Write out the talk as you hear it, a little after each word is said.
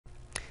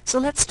So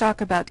let's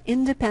talk about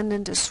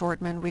independent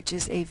assortment, which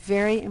is a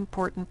very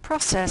important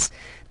process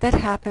that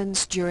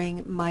happens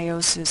during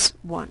meiosis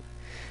 1.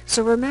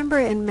 So remember,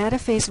 in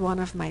metaphase 1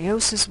 of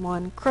meiosis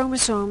 1,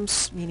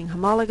 chromosomes, meaning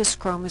homologous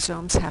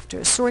chromosomes, have to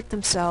assort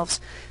themselves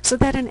so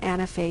that in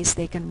anaphase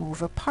they can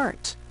move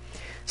apart.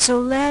 So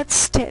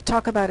let's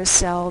talk about a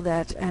cell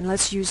and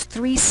let's use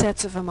 3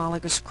 sets of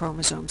homologous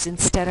chromosomes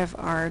instead of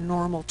our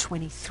normal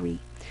 23.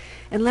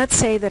 And let's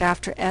say that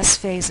after S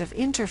phase of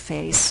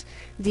interphase,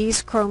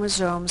 these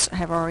chromosomes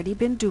have already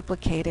been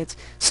duplicated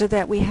so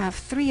that we have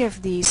 3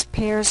 of these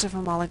pairs of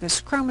homologous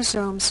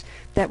chromosomes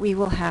that we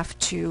will have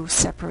to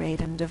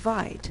separate and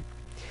divide.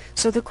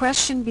 So the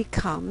question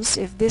becomes,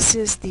 if this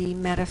is the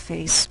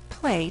metaphase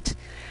plate,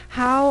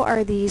 how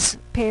are these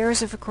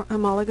pairs of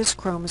homologous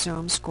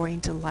chromosomes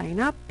going to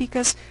line up?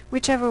 Because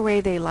whichever way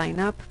they line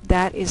up,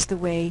 that is the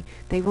way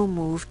they will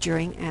move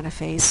during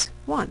anaphase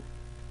 1.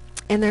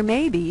 And there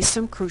may be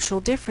some crucial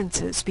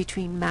differences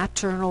between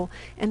maternal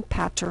and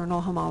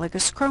paternal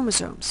homologous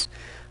chromosomes.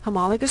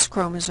 Homologous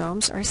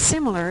chromosomes are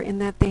similar in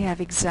that they have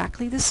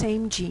exactly the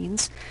same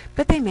genes,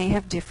 but they may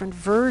have different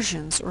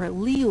versions or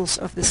alleles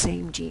of the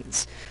same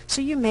genes.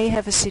 So you may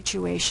have a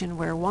situation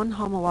where one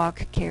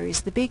homolog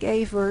carries the big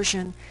A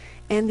version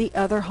and the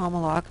other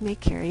homolog may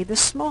carry the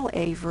small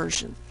a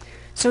version.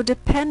 So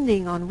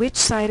depending on which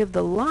side of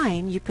the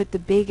line you put the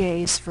big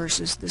A's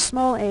versus the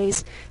small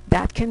a's,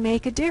 that can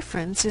make a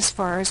difference as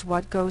far as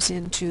what goes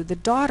into the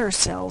daughter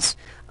cells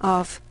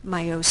of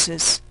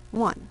meiosis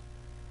 1.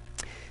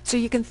 So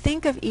you can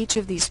think of each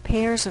of these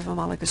pairs of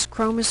homologous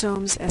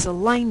chromosomes as a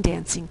line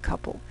dancing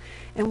couple.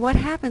 And what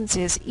happens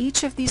is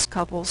each of these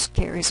couples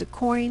carries a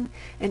coin,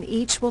 and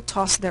each will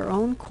toss their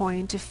own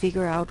coin to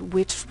figure out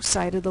which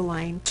side of the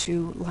line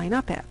to line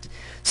up at.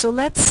 So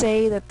let's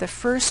say that the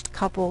first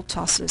couple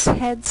tosses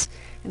heads,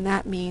 and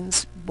that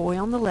means boy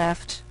on the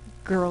left,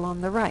 girl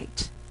on the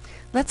right.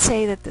 Let's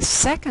say that the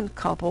second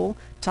couple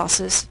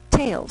tosses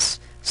tails,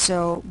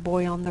 so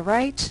boy on the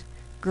right,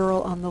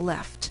 girl on the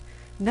left.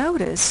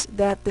 Notice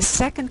that the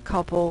second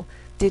couple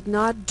did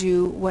not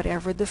do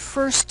whatever the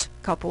first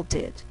couple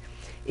did.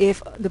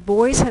 If the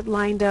boys had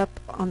lined up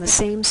on the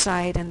same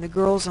side and the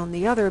girls on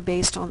the other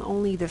based on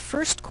only the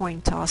first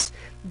coin toss,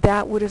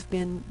 that would have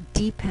been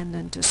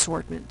dependent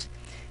assortment.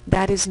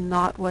 That is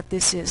not what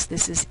this is.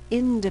 This is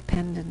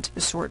independent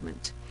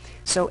assortment.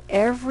 So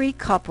every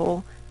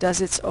couple does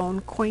its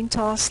own coin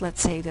toss.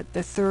 Let's say that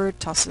the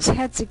third tosses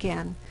heads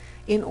again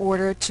in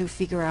order to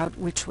figure out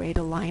which way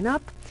to line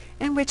up,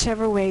 and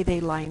whichever way they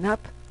line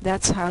up,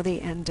 that's how they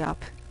end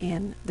up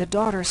in the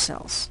daughter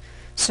cells.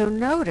 So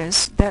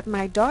notice that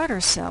my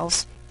daughter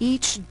cells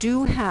each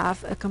do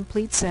have a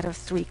complete set of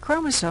 3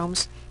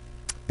 chromosomes,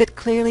 but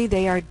clearly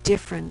they are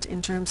different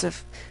in terms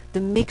of the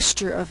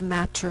mixture of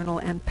maternal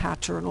and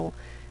paternal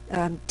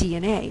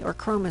DNA or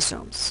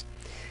chromosomes.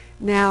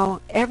 Now,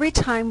 every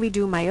time we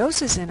do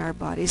meiosis in our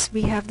bodies,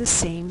 we have the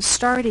same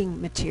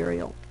starting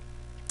material.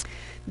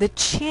 The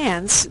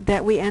chance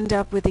that we end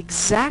up with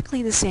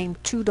exactly the same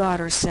 2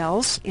 daughter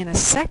cells in a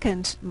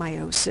second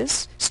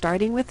meiosis,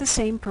 starting with the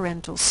same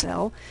parental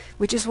cell,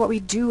 which is what we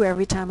do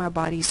every time our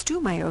bodies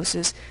do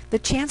meiosis, the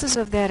chances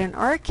of that in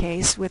our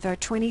case with our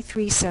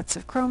 23 sets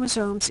of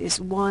chromosomes is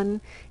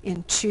 1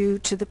 in 2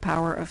 to the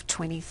power of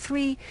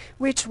 23,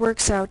 which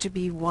works out to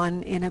be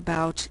 1 in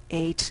about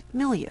 8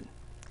 million.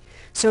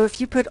 So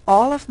if you put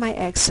all of my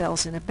egg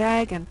cells in a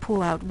bag and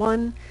pull out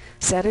one,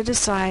 set it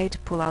aside,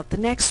 pull out the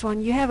next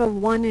one, you have a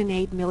 1 in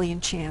 8 million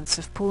chance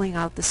of pulling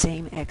out the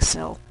same egg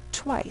cell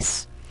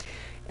twice.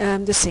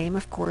 The same,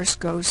 of course,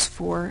 goes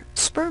for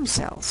sperm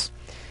cells.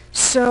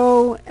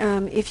 So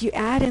if you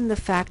add in the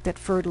fact that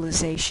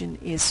fertilization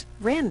is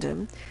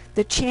random,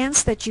 the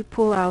chance that you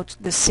pull out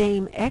the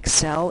same egg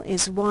cell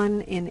is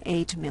 1 in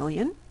 8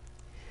 million.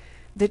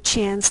 The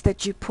chance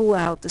that you pull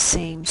out the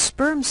same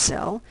sperm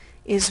cell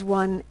is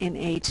 1 in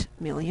 8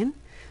 million.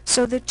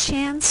 So the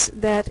chance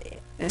that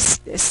a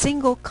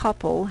single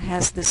couple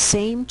has the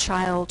same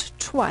child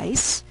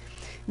twice,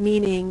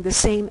 meaning the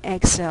same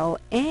egg cell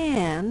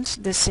and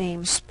the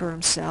same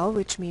sperm cell,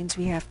 which means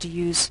we have to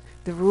use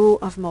the rule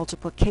of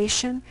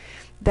multiplication,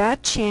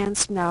 that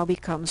chance now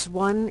becomes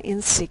 1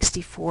 in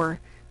 64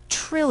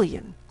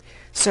 trillion.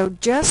 So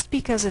just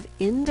because of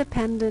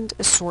independent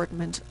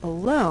assortment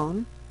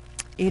alone,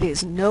 it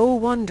is no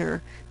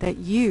wonder that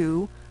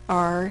you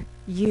are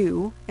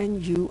you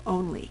and you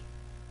only.